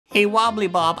Hey, Wobbly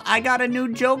Bob, I got a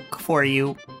new joke for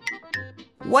you.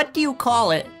 What do you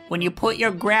call it when you put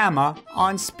your grandma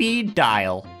on speed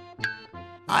dial?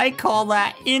 I call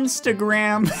that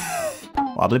Instagram.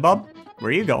 Wobbly Bob,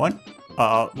 where are you going?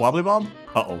 Wobbly Bob?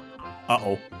 Uh-oh.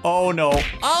 Uh-oh. Oh, no.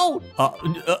 Oh!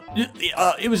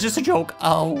 It was just a joke.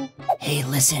 Oh. Hey,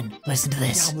 listen. Listen to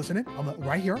this. Yeah, I'm listening. I'm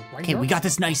right here. Okay, we got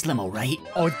this nice limo, right?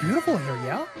 Oh, it's beautiful here,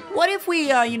 yeah? What if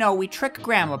we, we trick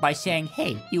Grandma by saying,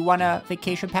 hey, you want a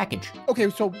vacation package? Okay,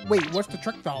 so wait, what's the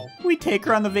trick though? We take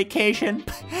her on the vacation,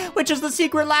 which is the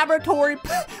secret laboratory.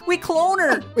 We clone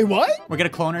her. Wait, what? We're gonna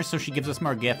clone her so she gives us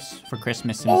more gifts for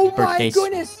Christmas and birthdays. Oh my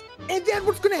goodness. And then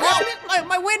what's gonna happen?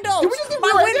 My windows! Did we just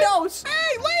My windows!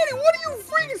 Hey, lady, what are you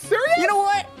freaking serious? You know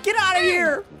what? Get out of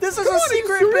here! This is a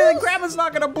secret, but Grandma's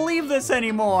not gonna believe this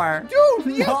anymore.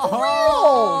 Dude, yeah, for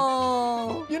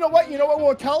real! You know what? You know what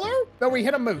we'll tell her? That we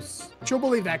hit a moose. She'll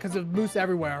believe that because there's moose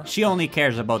everywhere. She only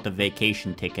cares about the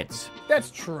vacation tickets.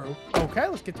 That's true. Okay,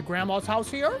 let's get to Grandma's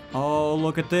house here. Oh,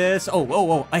 look at this.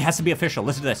 Oh, it has to be official.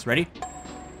 Listen to this. Ready?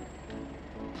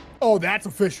 Oh, that's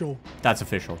official. That's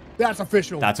official. That's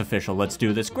official. That's official. Let's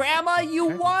do this. Grandma, you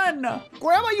won!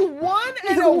 Grandma, you won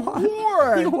an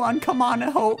award! You won. Come on,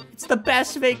 Ho. It's the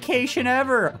best vacation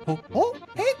ever. Oh,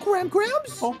 hey,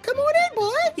 Grams. Oh. Come on in,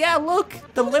 boy. Yeah, look.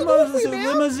 The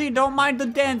limousine. Don't mind the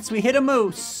dents. We hit a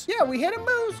moose. Yeah, we hit a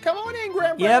moose. Come on in,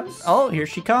 Grams. Yep. Oh, here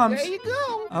she comes. There you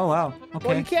go. Oh, wow. Okay.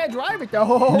 Well, you can't drive it,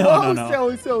 though.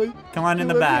 No. Silly. Come on in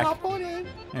the back. Hop on in.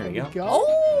 There we go.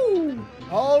 Oh!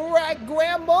 All right,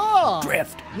 Grandma.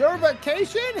 Drift. Your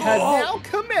vacation has now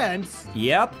commenced.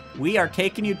 Yep. We are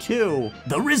taking you to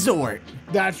the resort.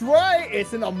 That's right.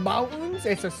 It's in the mountains.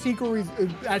 It's a secret.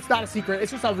 It's not a secret.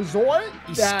 It's just a resort.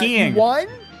 Skiing.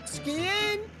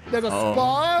 Skiing. There's a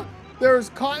spa. There's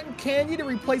cotton candy to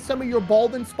replace some of your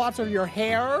balding spots of your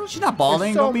hair. She's not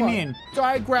balding. Don't be mean.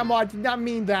 Sorry, Grandma. I did not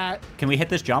mean that. Can we hit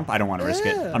this jump? I don't want to risk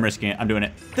it. I'm risking it. I'm doing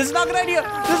it. This is not a good idea.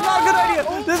 This is not a good idea.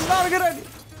 This is not a good idea.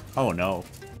 Oh, no.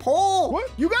 Pull.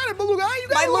 What? You got it, little guy. You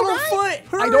got my it, little foot.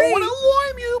 Hurry. I don't want to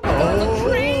alarm you, but there's a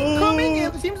train coming.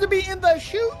 It seems to be in the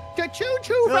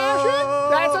choo-choo fashion.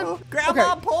 That's a...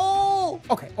 Grandma, pull.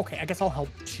 Okay. I guess I'll help.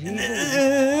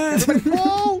 Everybody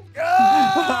pull.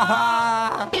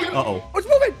 Uh-oh. It's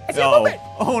moving. I see it moving.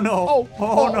 Oh, no.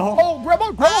 Oh, no. Oh,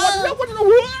 Grandma.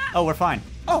 Oh, we're fine.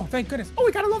 Oh, thank goodness. Oh,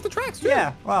 we got it off the tracks, too.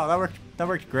 Yeah. Wow, that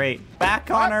worked great. Back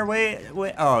on our way.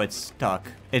 Oh, it's stuck.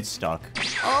 It's stuck.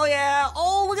 Oh, yeah.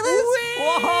 Oh, look at this.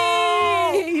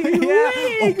 Whoa.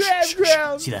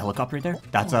 Yeah. See that helicopter right there?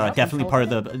 That's definitely part of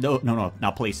the... No,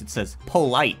 not police. It says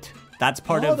polite. That's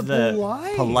part of the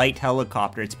polite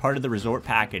helicopter. It's part of the resort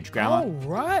package, Grandma. Oh,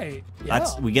 right. Yeah.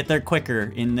 We get there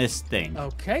quicker in this thing.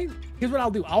 Okay. Here's what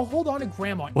I'll do. I'll hold on to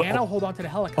Grandma, and I'll hold on to the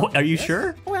helicopter. Oh, are you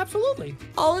sure? Oh, absolutely.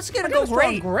 Oh, this is gonna go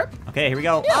great. Grip. Okay, here we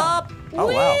go. Yeah. Up. Oh,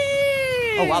 wow.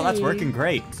 Oh, wow, that's working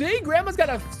great. See, Grandma's got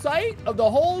a sight of the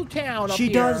whole town up here.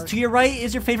 She does. To your right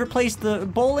is your favorite place, the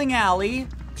bowling alley.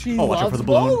 Watch out for the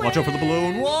balloon. Watch out for the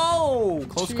balloon. Whoa,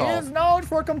 close call. She is known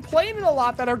for complaining a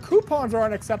lot that her coupons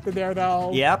aren't accepted there,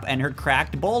 though. Yep, and her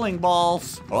cracked bowling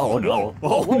balls. Oh, no.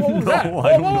 Oh,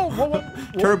 no.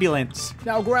 Turbulence.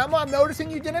 Now, Grandma, I'm noticing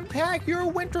you didn't pack your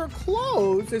winter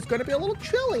clothes. It's going to be a little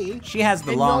chilly. She has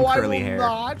the long curly hair. I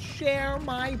will not share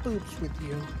my boobs with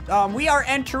you. We are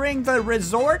entering the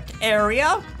resort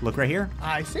area. Look right here.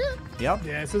 I see it. Yep.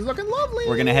 This is looking lovely.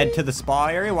 We're going to head to the spa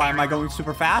area. Why am I going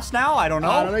super fast now? I don't know.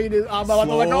 I don't know. You do. I'm about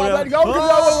to let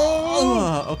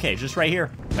go. Okay, just right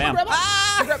here. Bam.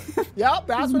 Yep,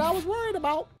 that's what I was worried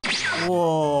about.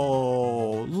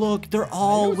 Whoa, look, they're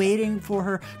all waiting for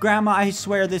her. Grandma, I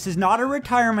swear this is not a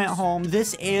retirement home.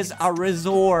 This is a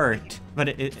resort. But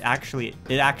it actually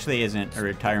isn't a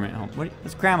retirement home.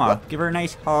 It's Grandma. Give her a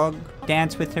nice hug.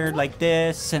 Dance with her like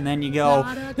this, and then you go.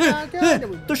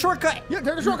 The shortcut. Yeah,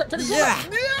 take the shortcut.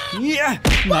 Yeah.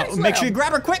 No, make sure you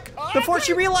grab her quick before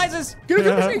she realizes. Get her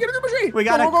to the machine. We're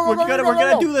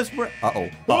gonna do this.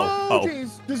 Oh,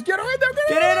 jeez. Just get her in there.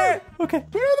 Get in there. Okay.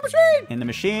 Put her in the machine. In the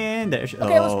machine. There.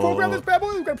 Okay, let's program this bad boy.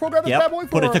 We're gonna program this bad boy.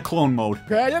 Put it to clone mode.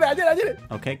 Okay, I did it.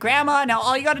 Okay, Grandma. Now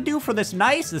all you gotta do for this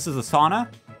this is a sauna,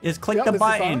 is click the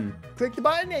button. Click the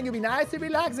button and you'll be nice and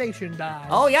relaxation time.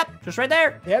 Oh, yep. Just right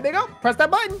there. Yeah, there you go. Press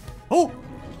that button. Oh,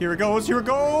 here it goes.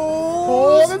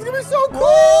 Oh, this is going to be so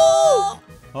cool.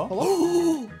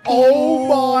 Oh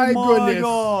my goodness.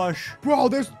 Gosh. Bro,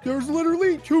 there's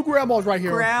literally 2 grandmas right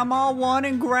here. Grandma 1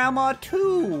 and Grandma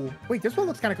 2. Wait, this one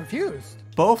looks kind of confused.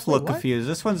 Both look confused.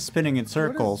 This one's spinning in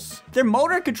circles. Their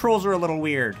motor controls are a little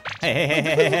weird.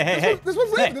 Hey. This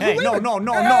one's leaving. No. What in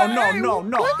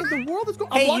the world is going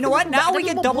on? Hey, you know what? Now we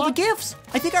get double the gifts.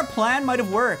 I think our plan might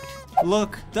have worked.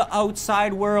 Look, the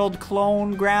outside world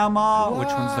clone grandma. Wow. Which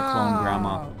one's the clone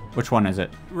grandma? Which one is it?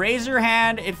 Raise your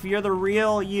hand if you're the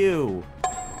real you.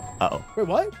 Uh-oh. Wait,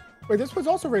 what? Wait, this one's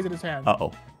also raising his hand.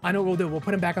 Uh-oh. I know what we'll do. We'll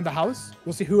put him back in the house.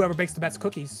 We'll see whoever bakes the best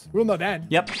cookies. We'll know then.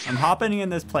 Yep, I'm hopping in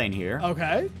this plane here.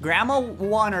 Okay. Grandma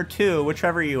 1 or 2,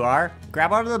 whichever you are,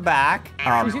 grab out of the back.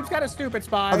 She seems kind of stupid,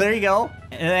 Spy. Oh, there you go.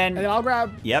 And then I'll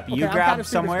grab. Yep, you grab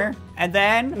somewhere. And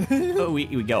then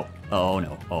we go. Oh,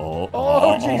 no. Oh,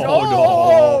 jeez. no.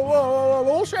 Whoa, a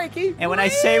little shaky. And when I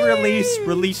say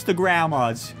release the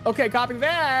grandmas. Okay, copy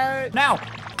that. Now.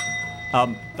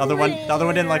 The other one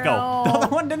didn't let go. The other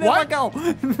one didn't let go.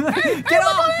 Hey, Get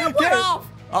off! Get off!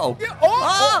 Uh-oh.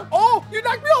 Oh, you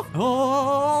knocked me off.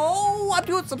 Oh, I'm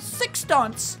doing some sick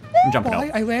stunts. I'm jumping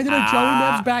out. I landed in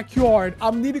Jellyman's backyard.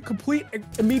 I needed complete,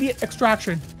 immediate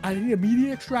extraction. I need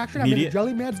immediate extraction. I'm in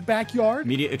Jellyman's backyard.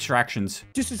 Immediate extractions.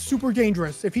 This is super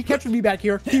dangerous. If he catches me back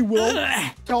here, he will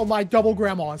tell my double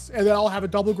grandmas, and then I'll have a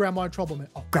double grandma in trouble.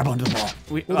 Oh. Grab onto the ball.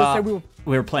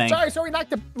 We were playing. Sorry,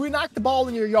 we knocked the ball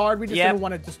in your yard. We just didn't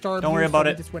want to disturb you. Don't worry about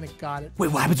it. We just went and got it.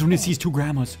 Wait, what happens when he sees 2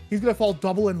 grandmas? He's gonna fall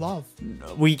double in love.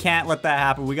 We can't let that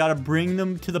happen. We gotta bring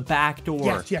them to the back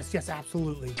door. Yes,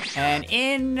 absolutely. And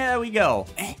in we go.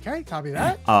 Okay, copy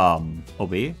that.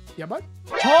 OB? Yeah, bud?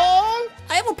 I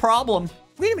have a problem.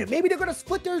 Wait a minute, maybe they're gonna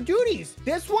split their duties.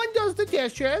 This one does the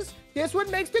dishes, this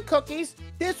one makes the cookies,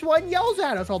 this one yells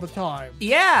at us all the time.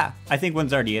 Yeah, I think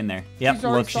one's already in there. Yep,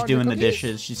 look, she's doing the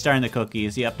dishes. She's starting the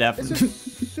cookies. Yep, definitely.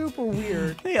 This is super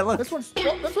weird. Yeah, look. This one's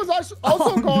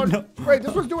also gone. No. Wait,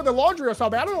 this one's doing the laundry or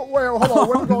something. I don't know. Wait, hold on,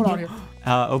 what's going on here?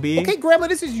 OB? Okay, Grandma,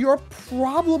 this is your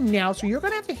problem now, so you're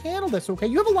gonna have to handle this, okay?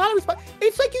 You have a lot of responsibility.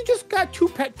 It's like you just got 2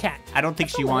 pet cats. I don't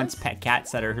think she wants pet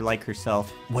cats that are like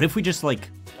herself. What if we just like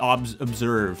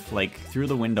observe, like through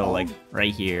the window, like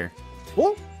right here?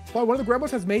 Well, one of the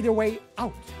grandmas has made their way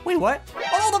out. Wait, what?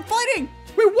 Oh, they're fighting!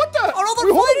 Wait, what the? Oh, no,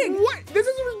 they're fighting! What? This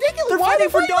is ridiculous. They're Why fighting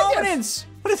for like dominance.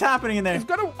 What is happening in there? It's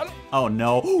gonna. Oh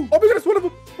no! Oh my goodness!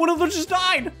 One of them just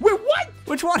died. Wait, what?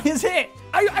 Which one is it?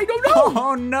 I don't know.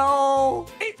 Oh no!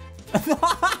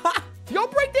 Y'all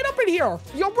break that up in here.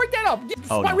 Y'all break that up.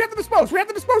 Oh, no. We have to dispose. We have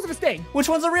to dispose of this thing. Which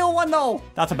one's the real one, though?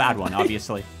 That's a bad one,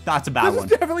 obviously. That's a bad one. This is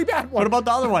definitely a bad one. What about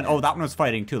the other one? Oh, that one was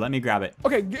fighting, too. Let me grab it.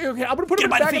 Okay. I'm gonna put it in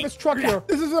the back of this truck here.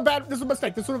 This is a mistake.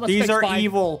 This is a mistake. These are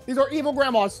evil. These are evil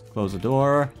grandmas. Close the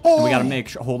door. Oh. We gotta make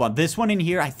sure. Hold on. This one in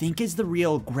here, I think, is the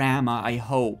real grandma, I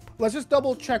hope. Let's just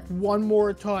double check one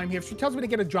more time here. If she tells me to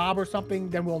get a job or something,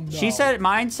 then we'll know.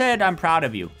 Mine said, I'm proud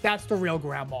of you. That's the real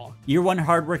grandma. You're one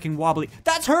hardworking wobbly.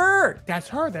 That's her. That's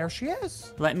her. There she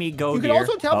is. Let me go. You can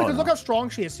also tell because look how strong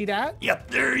she is. See that?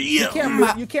 Yep, there you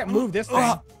can't move this thing.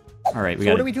 All right,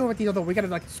 what are we doing with these other? We gotta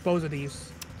like dispose of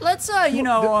these. Let's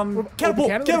catapult.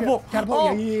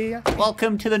 Yeah.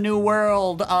 Welcome to the new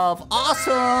world of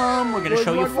awesome. We're gonna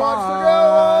show you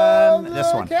fun.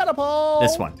 This one. Catapult.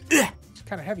 This one. It's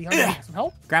kind of heavy. Huh? Some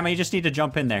help? Grandma, you just need to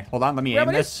jump in there. Hold on, let me aim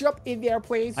this. Jump in there,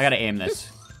 please. I gotta aim this.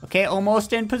 Okay,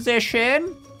 almost in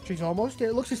position. She's almost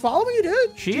there. Look, she's following you,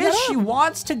 dude. She is. She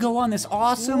wants to go on this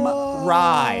awesome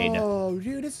ride. Oh,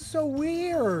 dude, this is so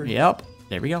weird. Yep.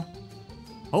 There we go.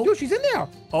 Oh, dude, she's in there.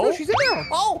 Oh, dude, she's in there.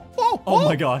 Oh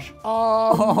my gosh.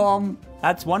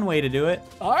 That's one way to do it.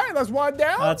 All right, that's one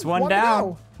down. That's one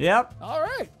down. Yep. All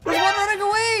right. There's one running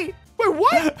away. Wait,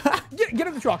 what? get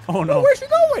in the truck. Oh no. Where's she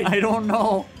going? I don't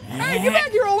know. Hey, get back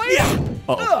here, old lady.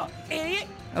 Yeah. Idiot.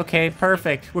 Okay,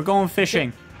 perfect. We're going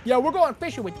fishing. Yeah, we're going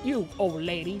fishing with you, old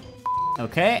lady.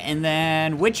 Okay, and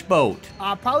then which boat?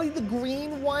 Probably the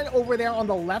green one over there on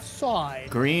the left side.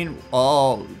 Green?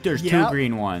 Oh, there's 2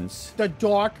 green ones. The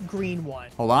dark green one.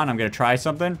 Hold on, I'm gonna try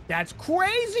something. That's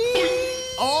crazy!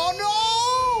 Oh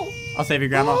no! I'll save you,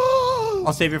 Grandma.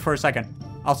 I'll save you for a second.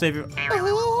 I'll save you.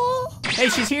 Hey,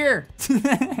 she's here!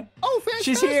 Oh, fantastic!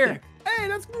 She's here! Hey,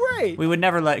 that's great! We would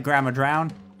never let Grandma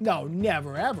drown. No,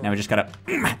 never, ever. Now we just gotta...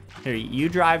 Here, you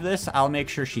drive this. I'll make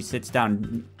sure she sits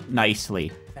down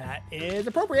nicely. That is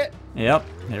appropriate. Yep,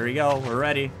 there we go. We're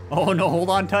ready. Oh no, hold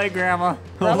on tight, Grandma.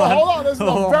 Hold on. This is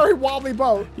a very wobbly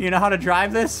boat. You know how to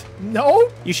drive this?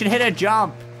 No. You should hit a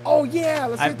jump. Oh yeah,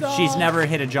 let's hit the... She's never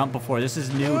hit a jump before. This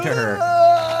is new to her.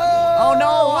 Oh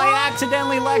no, I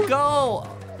accidentally let go.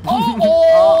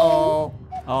 Uh-oh.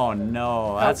 Oh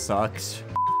no, that sucks.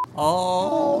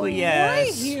 Oh, yes.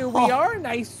 Right, here we are.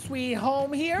 Nice, sweet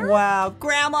home here. Wow.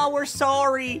 Grandma, we're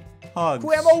sorry. Hugs.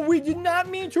 Grandma, we did not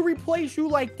mean to replace you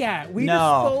like that. We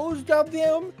disposed of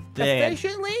them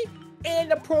efficiently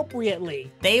and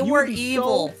appropriately. They were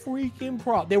evil. So freaking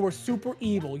proud. They were super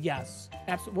evil, yes.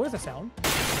 Absolutely. What is that sound?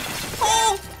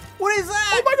 Oh, what is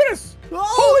that? Oh, my goodness.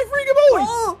 Holy freaking moly.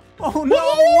 Oh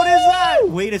no, what is that?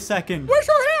 Wait a second. Where's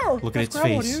her hair? Look at its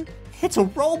face. It's a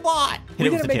robot. Hit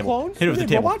it with the table. Clones? Hit it with the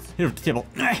table. Robots? Hit it with the table.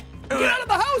 Get out of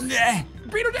the house!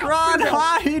 Beat her down! Run,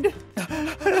 hide!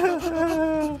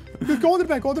 Go into the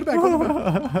bed, go into the bed, go into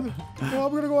the bed. Oh,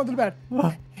 we're gonna go into the bed.